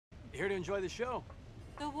here to enjoy the show.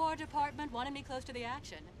 The War Department wanted me close to the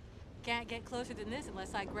action. Can't get closer than this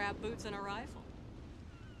unless I grab boots and a rifle.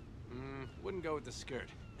 Wouldn't go with the skirt.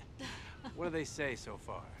 What do they say so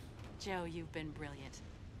far? Joe, you've been brilliant.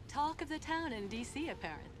 Talk of the town in D.C.,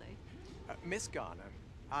 apparently. Miss Garner,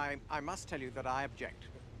 I must tell you that I object,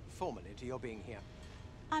 formally, to your being here.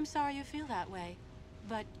 I'm sorry you feel that way,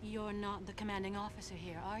 but you're not the commanding officer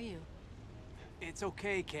here, are you? It's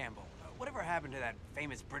okay, Campbell. Whatever happened to that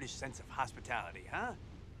famous British sense of hospitality, huh?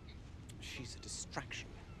 She's a distraction.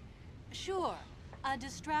 Sure. A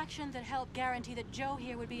distraction that helped guarantee that Joe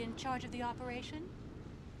here would be in charge of the operation?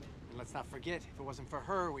 And let's not forget, if it wasn't for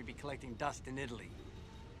her, we'd be collecting dust in Italy.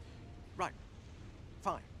 Right.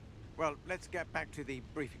 Fine. Well, let's get back to the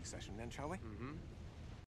briefing session then, shall we? Mm-hmm.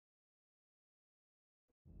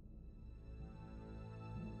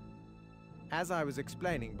 As I was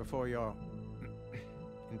explaining before your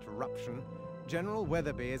interruption, General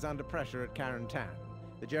Weatherby is under pressure at Carentan.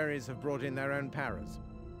 The Jerrys have brought in their own paras.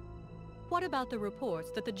 What about the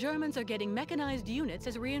reports that the Germans are getting mechanized units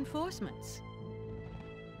as reinforcements?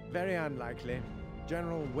 Very unlikely.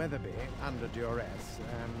 General Weatherby, under duress,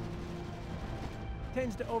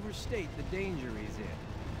 Tends to overstate the danger he's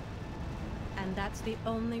in. And that's the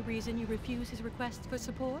only reason you refuse his requests for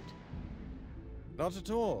support? Not at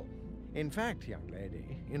all. In fact, young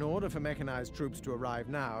lady, in order for mechanized troops to arrive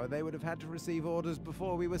now, they would have had to receive orders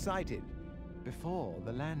before we were sighted. Before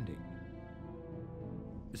the landing.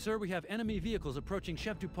 Sir, we have enemy vehicles approaching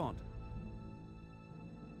Chef Dupont.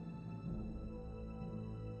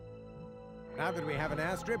 Now that we have an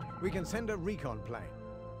airstrip, we can send a recon plane.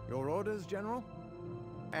 Your orders, General?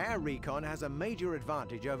 Air recon has a major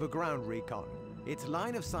advantage over ground recon. Its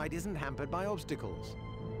line of sight isn't hampered by obstacles.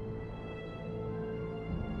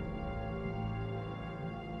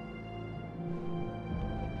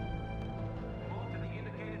 Move to the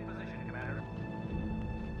indicated position, Commander.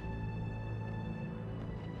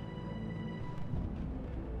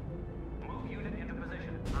 Move unit into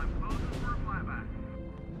position. I'm posing for a flyback.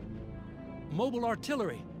 Mobile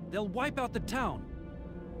artillery! They'll wipe out the town!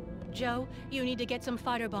 Joe, you need to get some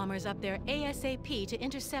fighter bombers up there ASAP to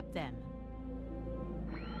intercept them.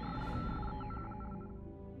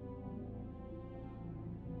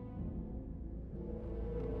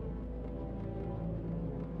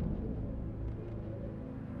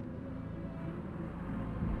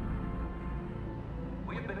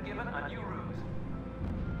 We have been given a new ruse.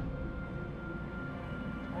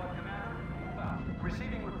 Squad Commander,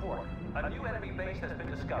 receiving report. A new enemy base has been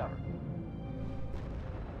discovered.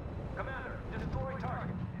 Commander, destroy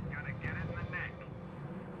target. He's gonna get it in the neck.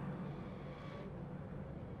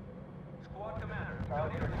 Squad Commander,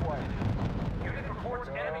 target required. Unit reports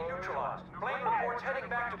enemy neutralized. Plane reports heading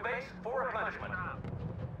back to base for replenishment.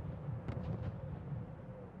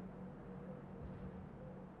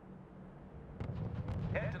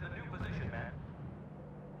 Head to the new position, man.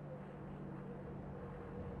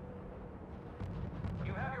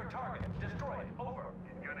 You have your target. Destroy it. Over.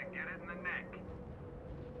 He's gonna get it in the neck.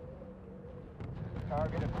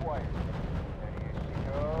 Target acquired. Ready as she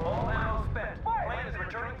goes. All ammo spent. Plane is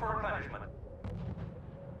returning for replenishment.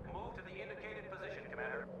 Move to the indicated position,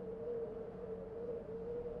 Commander.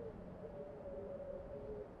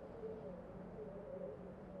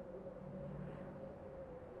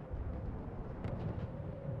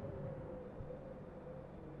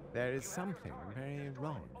 There is something very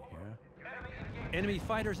wrong here. Enemy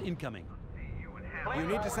fighters incoming. You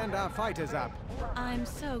need to send our fighters up. I'm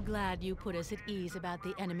so glad you put us at ease about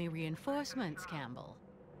the enemy reinforcements, Campbell.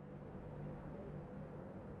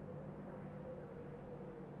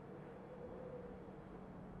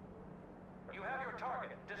 You have your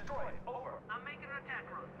target. Destroy it. Over. I'm making an attack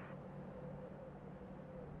run.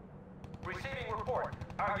 Receiving report.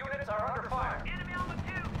 Our units are under fire. Enemy on the 2.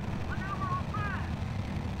 Maneuver on 5.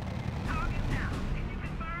 Target down. Can you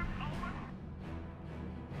confirm? Over.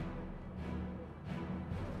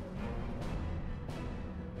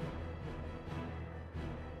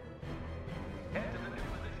 Head to the new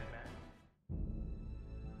position, man.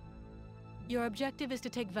 Your objective is to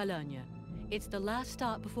take Valognes. It's the last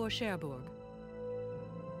stop before Cherbourg.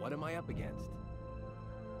 What am I up against?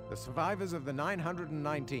 The survivors of the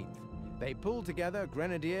 919th. They pulled together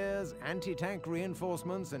grenadiers, anti-tank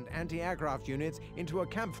reinforcements, and anti-aircraft units into a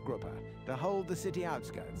Kampfgruppe to hold the city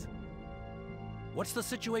outskirts. What's the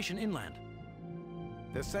situation inland?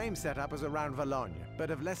 The same setup as around Valognes,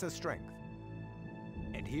 but of lesser strength.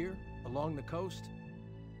 And here, along the coast?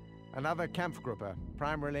 Another Kampfgruppe,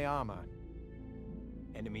 primarily armor.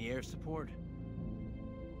 Enemy air support?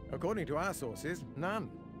 According to our sources, none.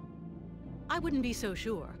 I wouldn't be so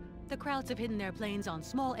sure. The Krauts have hidden their planes on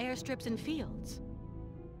small airstrips and fields.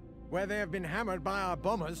 Where they have been hammered by our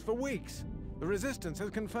bombers for weeks. The Resistance has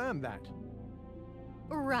confirmed that.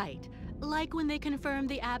 Right. Like when they confirmed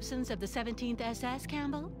the absence of the 17th SS,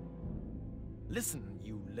 Campbell? Listen,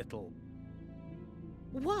 you little...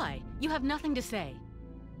 Why? You have nothing to say.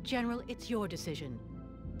 General, it's your decision.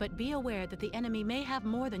 But be aware that the enemy may have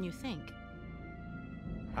more than you think.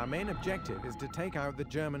 Our main objective is to take out the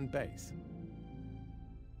German base.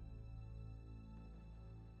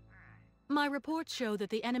 My reports show that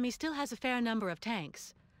the enemy still has a fair number of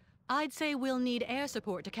tanks. I'd say we'll need air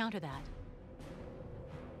support to counter that.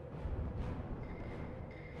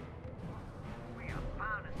 We are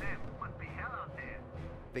bound as them. Must be hell out there.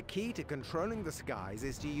 The key to controlling the skies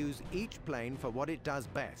is to use each plane for what it does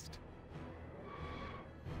best.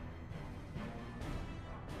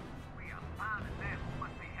 We are bound as them.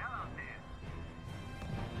 Must be hell out there.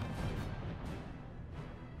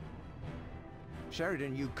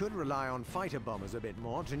 Sheridan, you could rely on fighter bombers a bit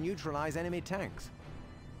more to neutralize enemy tanks.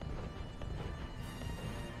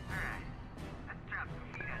 Alright. Let's drop some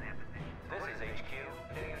heat on their position. This is HQ.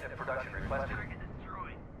 New unit production requested. Target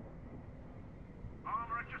destroyed.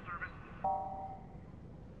 Armor at your service.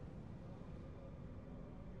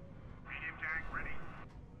 Medium tank ready.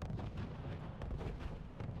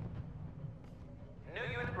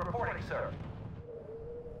 New unit reporting, sir.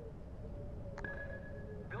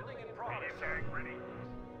 Building in progress, Medium sir. tank ready.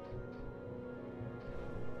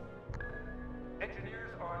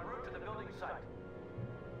 Engineers are en route to the building site.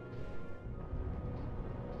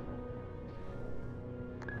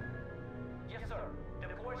 Yes, sir.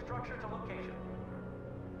 Deploy structure to location.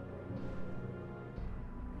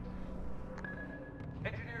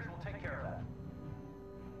 Engineers will take care of that.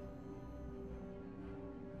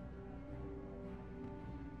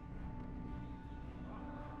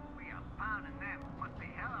 We are bound as them. Must be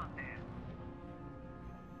hell out there.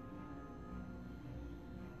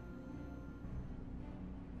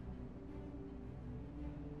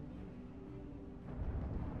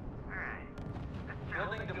 Alright. Let's drop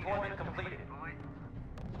Building some heat deployment on their completed. position, boys.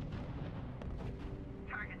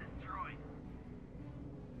 Target destroyed.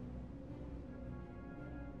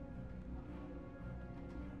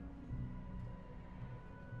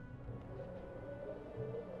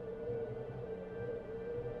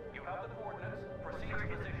 You have the coordinates. Proceed to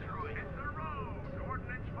Target position. destroyed. Hit the road.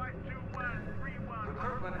 Ordnance 52131.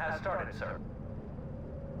 Recruitment has started, sir.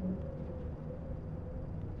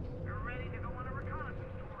 You're ready to go on a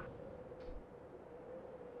reconnaissance tour.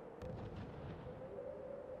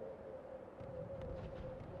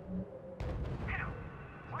 Hell.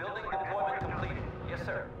 Building deployment completed. Yes,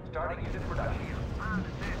 sir. Starting unit production. Bound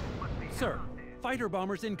as them. Must be hell Sir, out there. fighter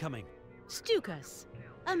bombers incoming. Stukas.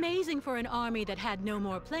 Amazing for an army that had no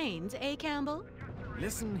more planes, eh, Campbell?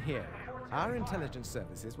 Listen here. Our intelligence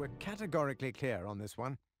services were categorically clear on this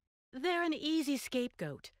one. They're an easy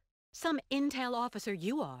scapegoat. Some intel officer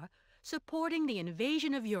you are, supporting the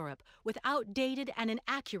invasion of Europe with outdated and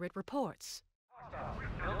inaccurate reports.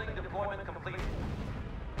 Building deployment completed.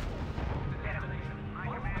 My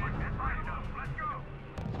command. That's my stuff. Let's go.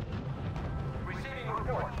 Receiving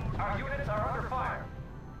report. Our units are under fire.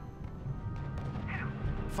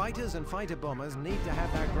 Fighters and fighter bombers need to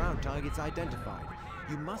have their ground targets identified.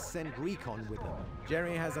 You must send recon with them.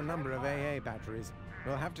 Jerry has a number of AA batteries.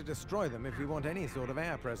 We'll have to destroy them if we want any sort of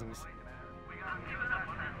air presence. We got him giving up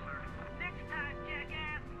on that, sir. Next time,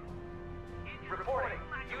 jackass. Reporting.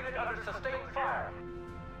 Unit under sustained fire.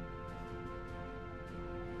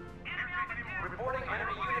 Enemy on the tip. Reporting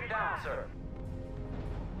enemy unit down, sir.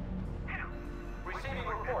 Receiving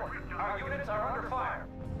report. Our units are under fire.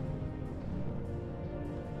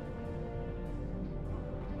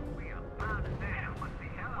 We are bound as them. Must be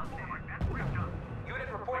hell out there. That's ripped up. Unit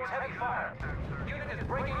reports heavy fire. Unit is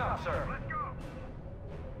breaking up, sir. Let's go.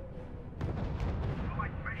 We're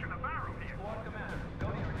like fish in a barrel here. Squad commander, go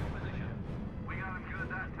to your new position. We got him good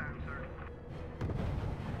that time, sir.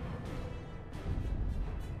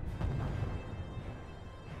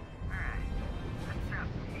 Alright. Let's drop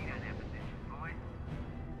some heat on that position, boys.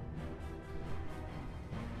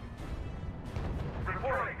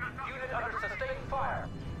 Reporting. Unit under sustained fire.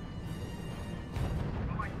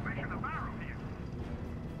 We're like fish in a barrel here.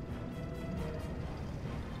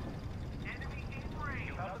 Enemy in range.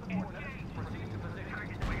 You have the coordinates. Proceed to position.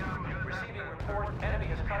 We got him good that Receiving time. report. Enemy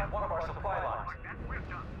has cut one of our supply lines. That's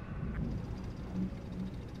ripped up.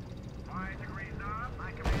 5 degrees off.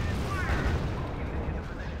 My command. Fire! Unit into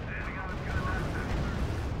position. We got him good that time, sir.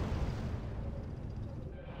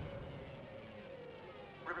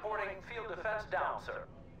 Reporting field defense down, sir.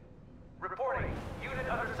 Reporting. Unit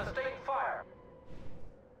under sustained fire.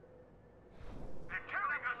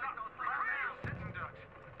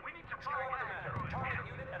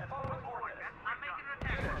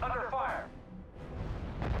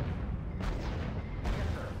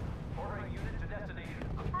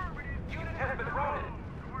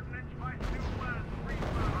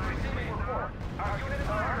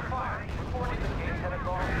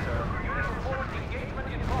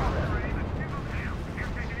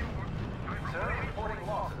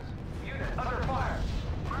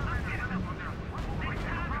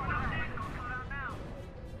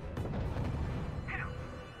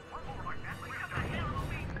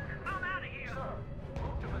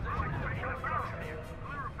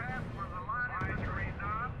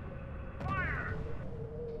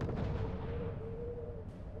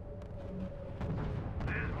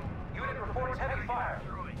 reports heavy fire.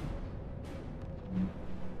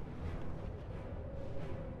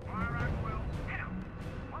 Fire at will. Hit him.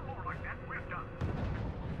 One more like that, we're done.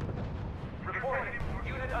 Reporting.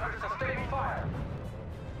 Unit under sustained fire.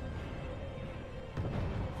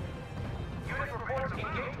 Unit reports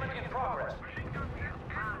engagement in progress.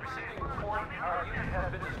 Receiving report, our unit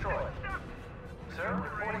has been destroyed. Sir,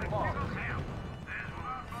 reporting losses.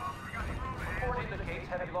 Report indicates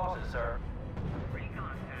heavy losses, sir.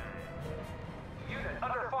 Unit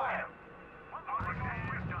under fire.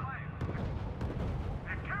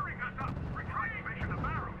 They're carrying us up. Retrieving the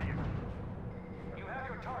barrel here. You have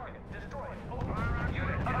your target. Destroy it. Over.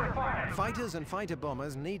 Unit under fire. Fighters and fighter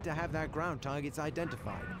bombers need to have their ground targets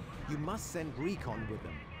identified. You must send recon with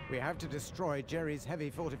them. We have to destroy Jerry's heavy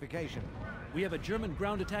fortification. We have a German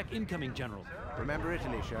ground attack incoming, General. Remember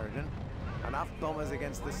Italy, Sheridan. Enough bombers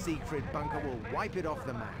against the Siegfried bunker will wipe it off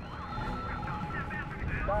the map.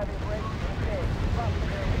 Diving rate engaged. Drop the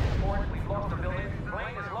area. Report, we've lost a building.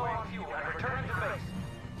 Plane is low on fuel and returning to base.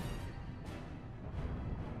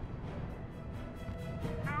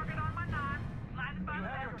 Target on my 9. Sliding by You the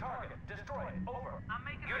have your left. target. Destroy it. Over. I'm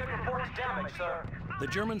making Unit reports damage, sir. The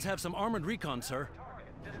Germans have some armored recon, sir. Target.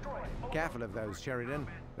 Destroy it. Over. Careful of those, Sheridan.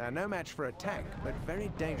 They're no match for a tank, but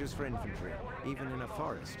very dangerous for infantry, even in a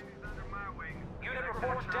forest. Under my wing. Unit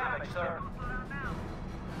reports damage, sir. Slow down now.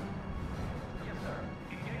 Yes, sir.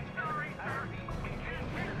 Engage Sorry, enemy. sir.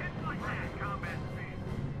 Hit like that. Combat speed.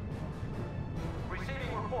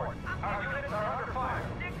 Receiving report. Our units are under fire.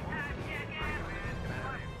 Next time, jackass.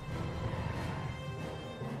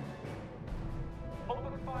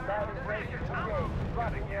 Open fire. Diving rate engaged.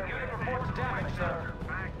 Dropping area. Unit reports damage, sir.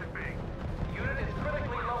 Back to base. Unit is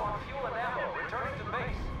critically low on fuel and ammo. Returning to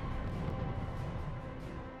base.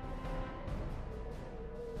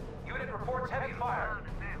 Unit reports heavy fire.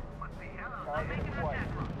 What the hell? I'm Target making an acquired.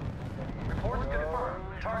 attack run. Reports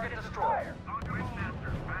confirmed. Target destroyed.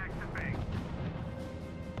 Master, back to base.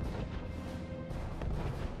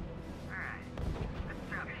 Alright. Let's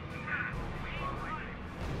drop it.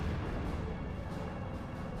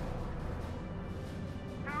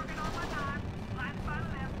 Target on my 9. Sliding by the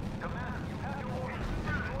left. Commander, you have your orders.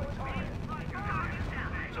 Destroy target. Target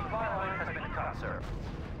down. Supply line has been cut, sir.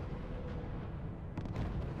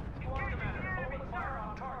 Squad commander, open fire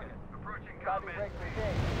on target. Approaching Diving combat. rate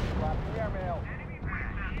engaged. Dropping airmail. Enemy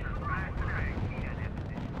master, back to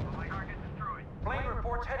base. Target destroyed. Plane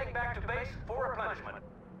reports heading back to base for replenishment.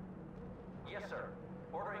 Yes, sir.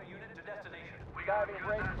 Ordering unit to destination. Diving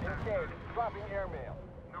rate engaged. Dropping airmail.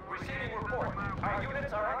 Receiving report. Our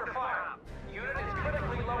units are under fire. Unit is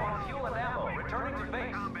critically low on fuel and ammo. Returning to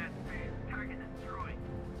base. Combat speed. Target destroyed.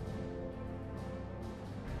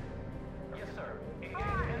 Yes, sir.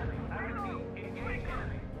 Engage enemy. I repeat, engage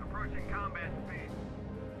enemy. Approaching combat speed.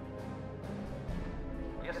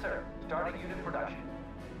 Yes, sir. Starting unit production.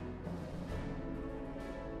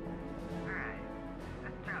 Alright.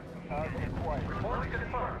 Let's drop some Target acquired. Reports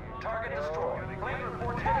confirmed. Target destroyed. Plane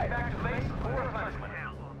reports heading back to base for replenishment.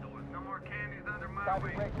 hell. No more candies under my Diving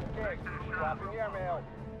wing. rate engaged. Dropping airmail.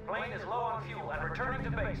 Plane is low on fuel and returning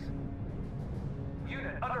to base.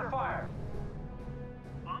 Unit under fire.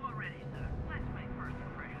 Almost ready, sir. Let's make first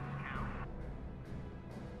impressions count.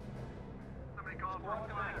 Somebody call for Squad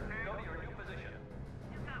commander, go to your new position.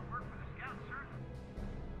 Is that work for the scouts, sir?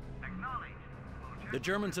 Acknowledge. The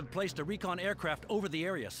Germans have placed a recon aircraft over the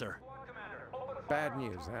area, sir. Squad commander, open fire. Bad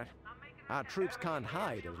news, that. Our troops can't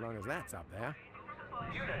hide as long as that's up there.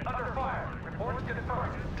 Unit under fire. Reports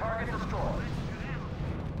confirmed. Target destroyed.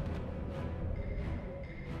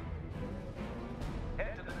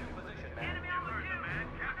 Head to the new position, man. Enemy on the two.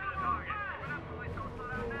 Capture the target. Open up, boys. Don't slow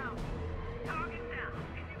down now. Target down.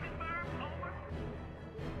 Can you confirm? Over.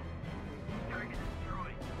 Target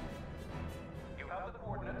destroyed. You have the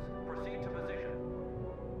coordinates. Proceed to position.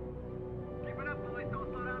 Keep it up, boys. Don't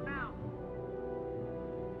slow down now.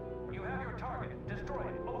 You have your target. Destroy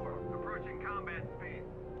it. Over. Approaching combat speed.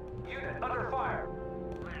 Unit under fire.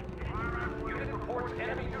 Unit reports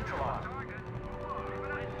enemy neutralized.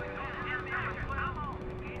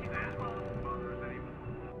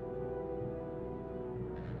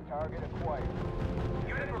 Target acquired.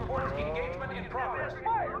 Unit reports engagement in progress.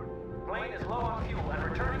 Plane is low on fuel and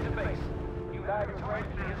returning to base. You have your Diving rate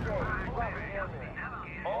target. engaged. Dropping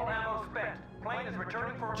airmail. All ammo spent. Plane is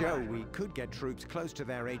returning for Joe, replenishment. we could get troops close to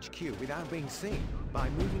their HQ without being seen by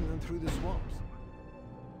moving them through the swamps.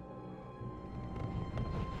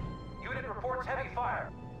 Unit reports heavy fire.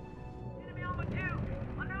 Enemy on the two.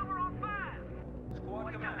 Maneuver on 5. Squad What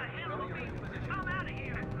the commander, hell go are to your we? new position. Come out of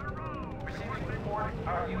here. It's the road. Receiving report.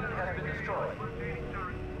 Our unit has been destroyed.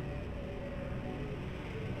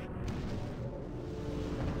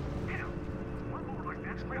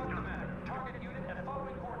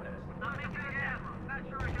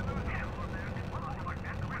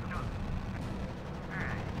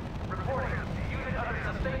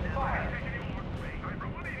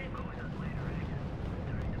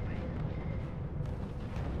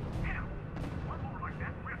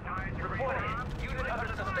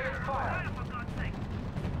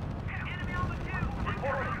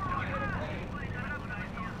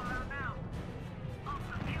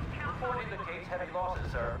 heavy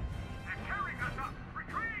losses, sir. They're tearing us up!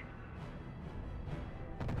 Retreat!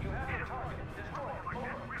 You have your target. Destroy it. Over.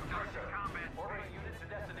 We're Yes, starting sir. combat. Ordering unit to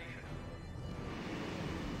destination.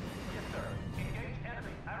 Yes, sir. Engage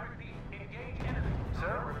enemy. I repeat, engage enemy.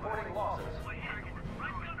 Sir, reporting losses.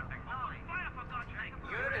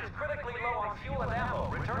 Unit is critically low on fuel and ammo.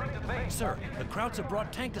 Returning to base. Sir, the Krauts have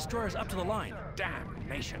brought tank destroyers up to the line.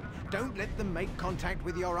 Damnation! Don't let them make contact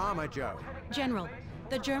with your armor, Joe. General,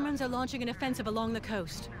 the Germans are launching an offensive along the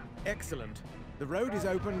coast. Excellent. The road is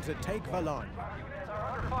open to take Valognes. Units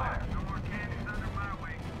are under fire. No more cannons under my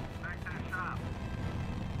wing. Back to the shop.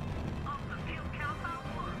 On the field count by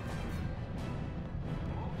one.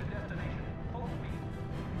 Move to destination. Full speed.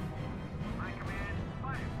 My command,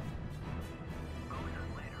 fire. Bose us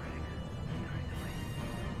later, X. Sorry, delayed.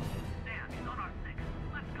 Stan, he's on our six.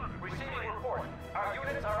 Let's go. Receiving report. Our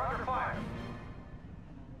units are under fire.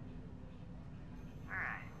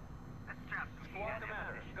 Alright. Let's drop some heat. Squad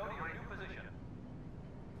commander, go to your new position.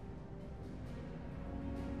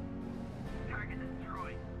 Target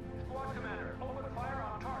destroyed. Squad commander, open fire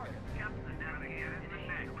on target. Captain navigator in the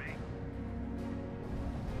neck wing.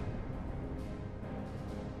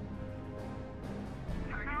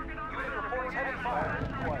 Target on Unit reports heavy fire.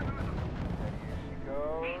 Ready as she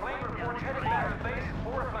goes. Plane reports heading back to base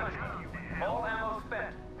for replenishment. All ammo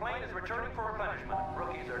spent. Plane is returning for replenishment.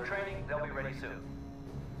 Rookies are training. They'll be ready soon.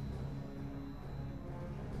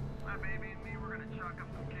 My baby and me, we're gonna chalk up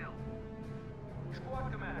some kills.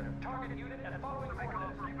 Squad commander, target unit and following Somebody call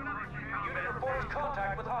coordinates. for Unit reports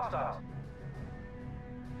contact with hostiles.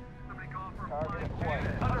 Somebody call for Target flight. acquired.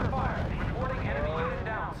 Unit under fire. Reporting enemy unit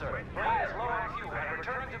down, sir. Plane is low on fuel and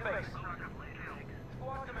returning to base. Chalk up some kills.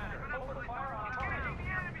 Squad commander, open fire on target.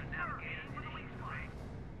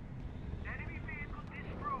 Enemy vehicle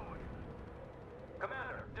destroyed.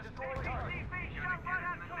 Commander, destroy target. Shot right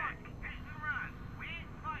on track. Piston run. We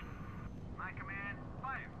ain't fighting. My command,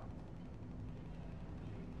 fire.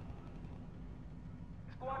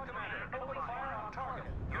 Squad commander, open fire on target.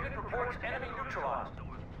 Unit reports enemy neutralized.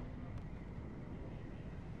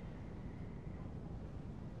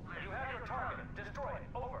 You have your target. Destroy it.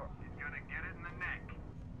 Over. He's gonna get it in the neck.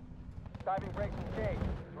 Diving brakes engaged.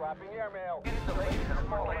 Dropping airmail. Installation has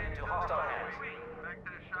fallen into hostile hands. Back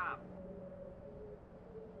to the shop.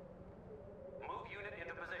 Move unit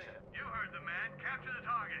into position. You heard the man. Capture the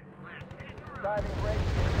target. Diving brakes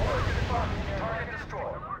engaged. Dropping airmail. Target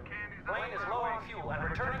destroyed. No more candies. Plane is low on fuel and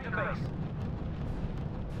returning to base.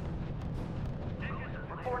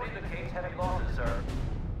 Report indicates heavy losses, sir.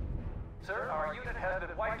 Sir, our unit has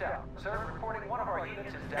been wiped out. Sir, reporting one of our units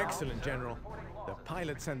is down. Excellent, General. The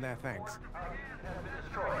pilots send their thanks. Our unit has been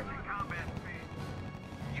destroyed. Combat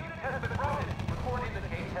speed. Unit has been routed. Report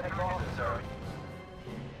indicates heavy losses, sir.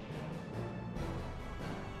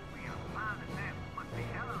 We are fine as that. Must be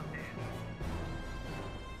hell out there.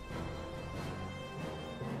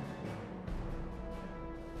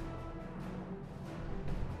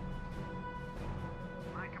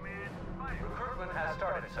 My command, fire. Recruitment has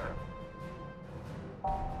started, sir.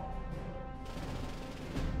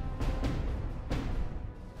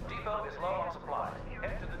 Depot is low on supplies.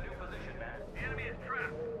 Head to the new position, man. The enemy is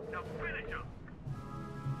trapped. Now finish him.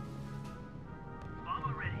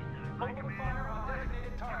 Bomber ready, sir. My Open command, fire on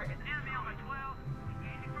designated target. enemy on the 12.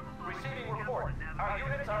 Engaging from above. Receiving report. Our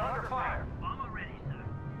units are under fire. Bomber ready, sir.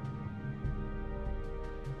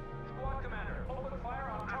 Squad commander, open fire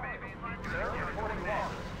on target. Sir, reporting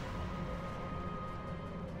losses.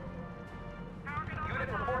 Unit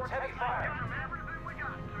reports heavy fire. Everything we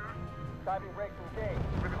got, sir. Diving brakes engaged.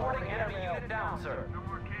 Reporting enemy unit down, sir. No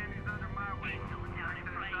more candies under my wing. Back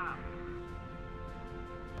to the shop.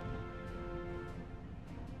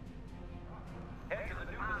 Head to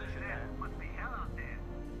the new position, man. Must be hell out there.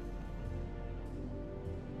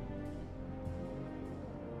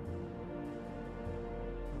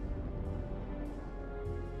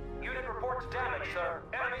 Unit reports damage, sir.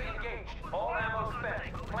 Enemy engaged. All ammo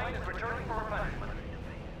spent. Plane is returning for replenishment.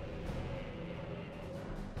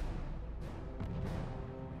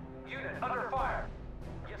 Unit under fire.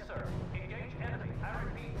 Yes, sir. Engage enemy. I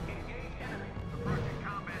repeat, engage enemy. Approaching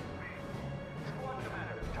combat speed. Squad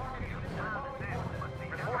commander, target unit and following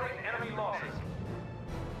coordinates. Reporting enemy losses.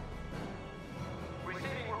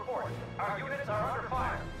 Receiving report. Our units are under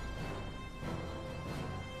fire.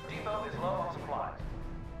 Depot is low on supplies.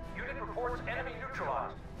 Unit reports enemy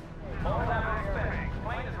neutralized. All ammo spent.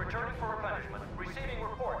 Plane is returning for replenishment. Receiving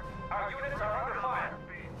report. Our units are under fire.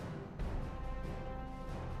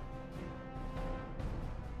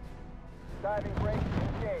 Diving brakes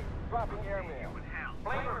engaged. Dropping airmail.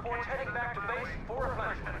 Plane reports heading back to base for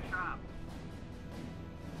replenishment. Shop.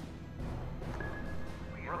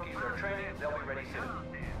 rookies are training, they'll be ready soon.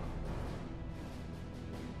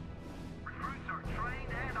 Recruits are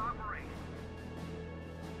trained and operational.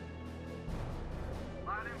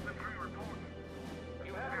 Light infantry reporting.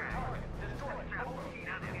 You have your target. Destroy it. Over.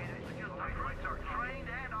 Recruits are trained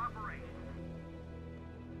and operational.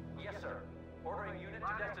 Yes, sir. Ordering unit to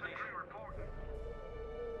Light destination. infantry reporting.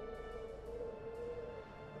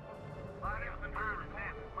 Light infantry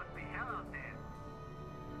reporting. Must be hell out there.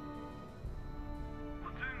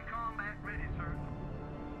 Platoon combat ready, sir.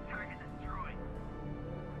 Target destroyed.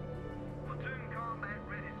 Platoon combat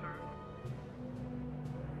ready, sir.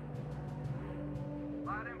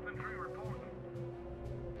 Light infantry reporting.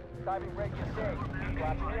 Diving break engaged.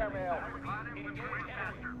 Dropping airmail. Light infantry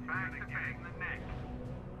master. Back to back in the neck.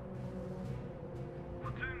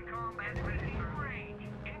 Platoon combat ready, sir. Range.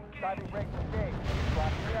 Engage. Diving break engaged.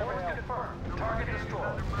 Dropping Orders airmail. confirmed. Target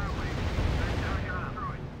destroyed.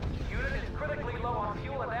 Unit is critically low on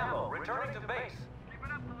fuel and ammo. Returning to base. Keep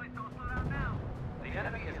it up, boys. Don't slow down now. The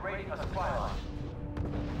enemy is raiding a supply line.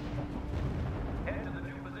 Head to the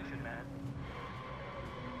new position, man.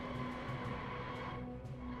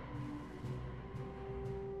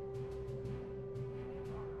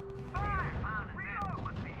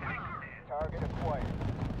 Target acquired.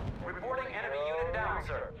 Reporting enemy unit down,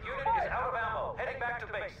 sir. Unit is out of ammo. Heading back to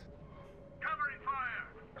base. Covering fire.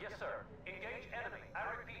 Yes, sir. Engage enemy. I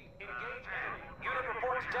repeat, engage enemy. Unit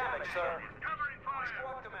reports damage, sir. Covering fire.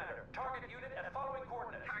 Squad commander, target unit at following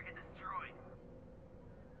coordinates. Target destroyed.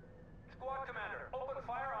 Squad commander, open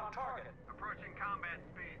fire on target. Approaching combat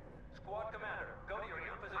speed. Squad commander, go to your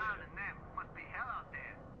new position. Finding them. Must be hell out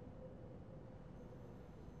there.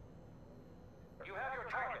 You have your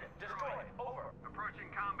target. Destroy it. Over. Approaching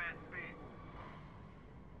combat speed.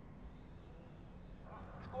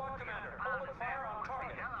 Squad commander, open fire on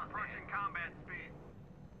target. Approaching combat speed.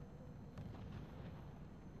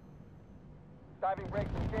 Diving break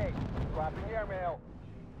engaged. Dropping airmail.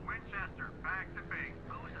 Winchester, back to base.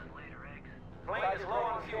 Who's us later, X? Plane is low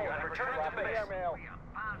on fuel and returning to Dropping base. airmail.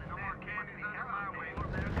 No more candies under my way.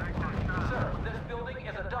 There's that shot. Sir, this building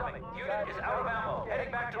is a dummy. Unit is out of ammo.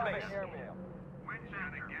 Heading back to base. Dropping airmail.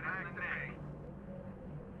 Winchester, get back to base.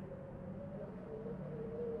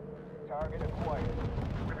 Target acquired.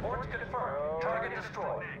 Reports confirmed. Target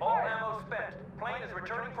destroyed. All ammo spent. Plane is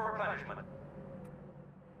returning for replenishment.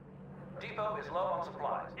 Depot is low on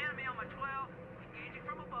supplies. Enemy on my 12. Engaging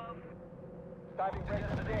from above. Diving break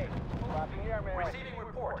engaged. Dropping airmail. Receiving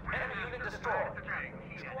report. Enemy unit destroyed. Tank.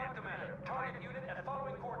 Squad commander, target unit at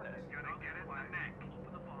following coordinates. Gonna get it in the neck.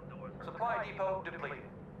 Open the bomb doors. Supply depot depleted.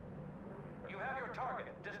 You have your target.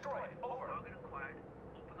 Destroy it. Over. Target acquired.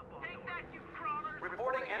 Open the bomb Take that, you crawlers!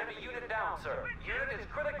 Reporting enemy unit down, sir. Unit is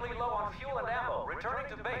critically low on fuel and ammo. Returning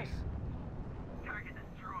to base. Target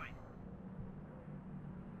destroyed.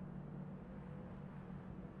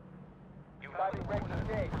 You have Diving break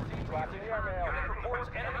engaged. Dropping airmail. unit reports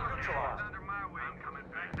enemy neutralized. Under my way. I'm coming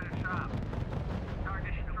back to the shop.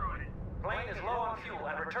 Target destroyed. Plane is low on fuel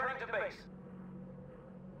and returning to base.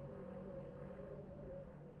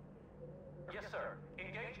 Yes, sir.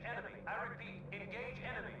 Engage enemy. I repeat, engage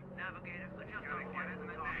enemy. Navigator, adjust our flight in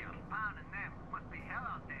the neck. Pounding them. Must be hell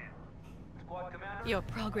out there. Squad commander. Your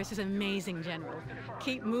progress is amazing, General.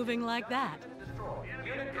 Keep moving like that. Destroy.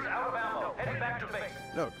 Unit is out of ammo. Heading back to base.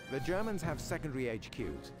 Look, the Germans have secondary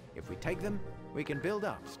HQs. If we take them, we can build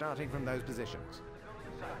up, starting from those positions.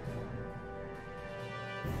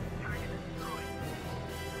 Target destroyed.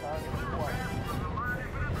 Target acquired.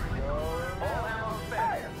 All ammo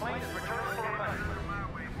spent. Plane is returning for replenishment. Under my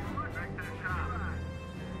way. Back to the shop.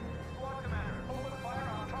 Squad commander, open fire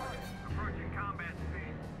on target. Approaching combat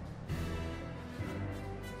speed.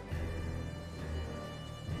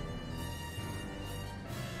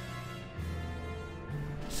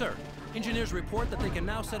 Sir, engineers report that they can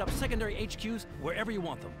now set up secondary HQs wherever you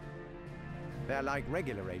want them. They're like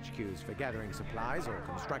regular HQs for gathering supplies or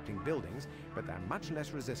constructing buildings, but they're much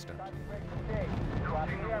less resistant. Diving break engaged.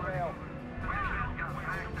 Dropping airmail.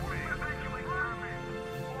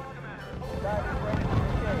 Diving break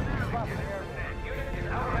engaged. Dropping airmail. Unit is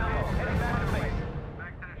out of ammo. Heading back to base.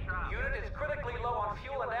 Back to the shop. Unit is critically low on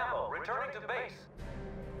fuel and ammo. Returning to base.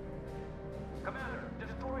 Commander,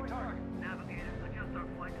 destroy target. Navigator, adjust our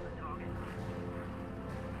flight to the target.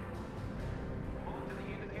 Move to the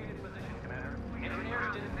indicated position, Commander.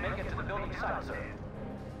 Engineers didn't make it to the building site, sir.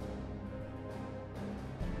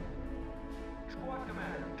 Squad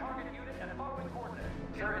commander, target unit at following coordinates.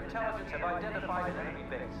 Sir, intelligence have identified an enemy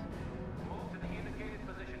base. Move to the indicated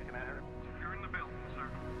position, Commander. Securing the building, sir.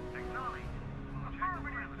 Acknowledge.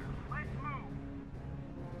 Affirmative. Let's move.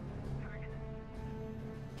 Target.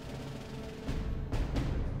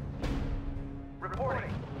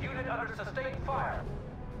 fire.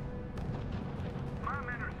 My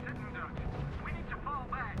men are sitting ducks. We need to fall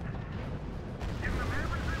back. Give them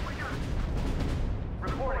everything we got.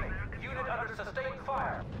 Reporting. Unit under sustained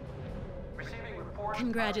fire. Receiving report.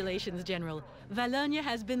 Congratulations, General. Valogna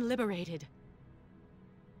has been liberated.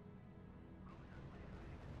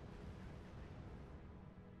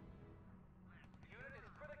 Unit is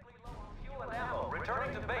critically low on fuel and ammo.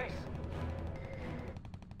 Returning to base.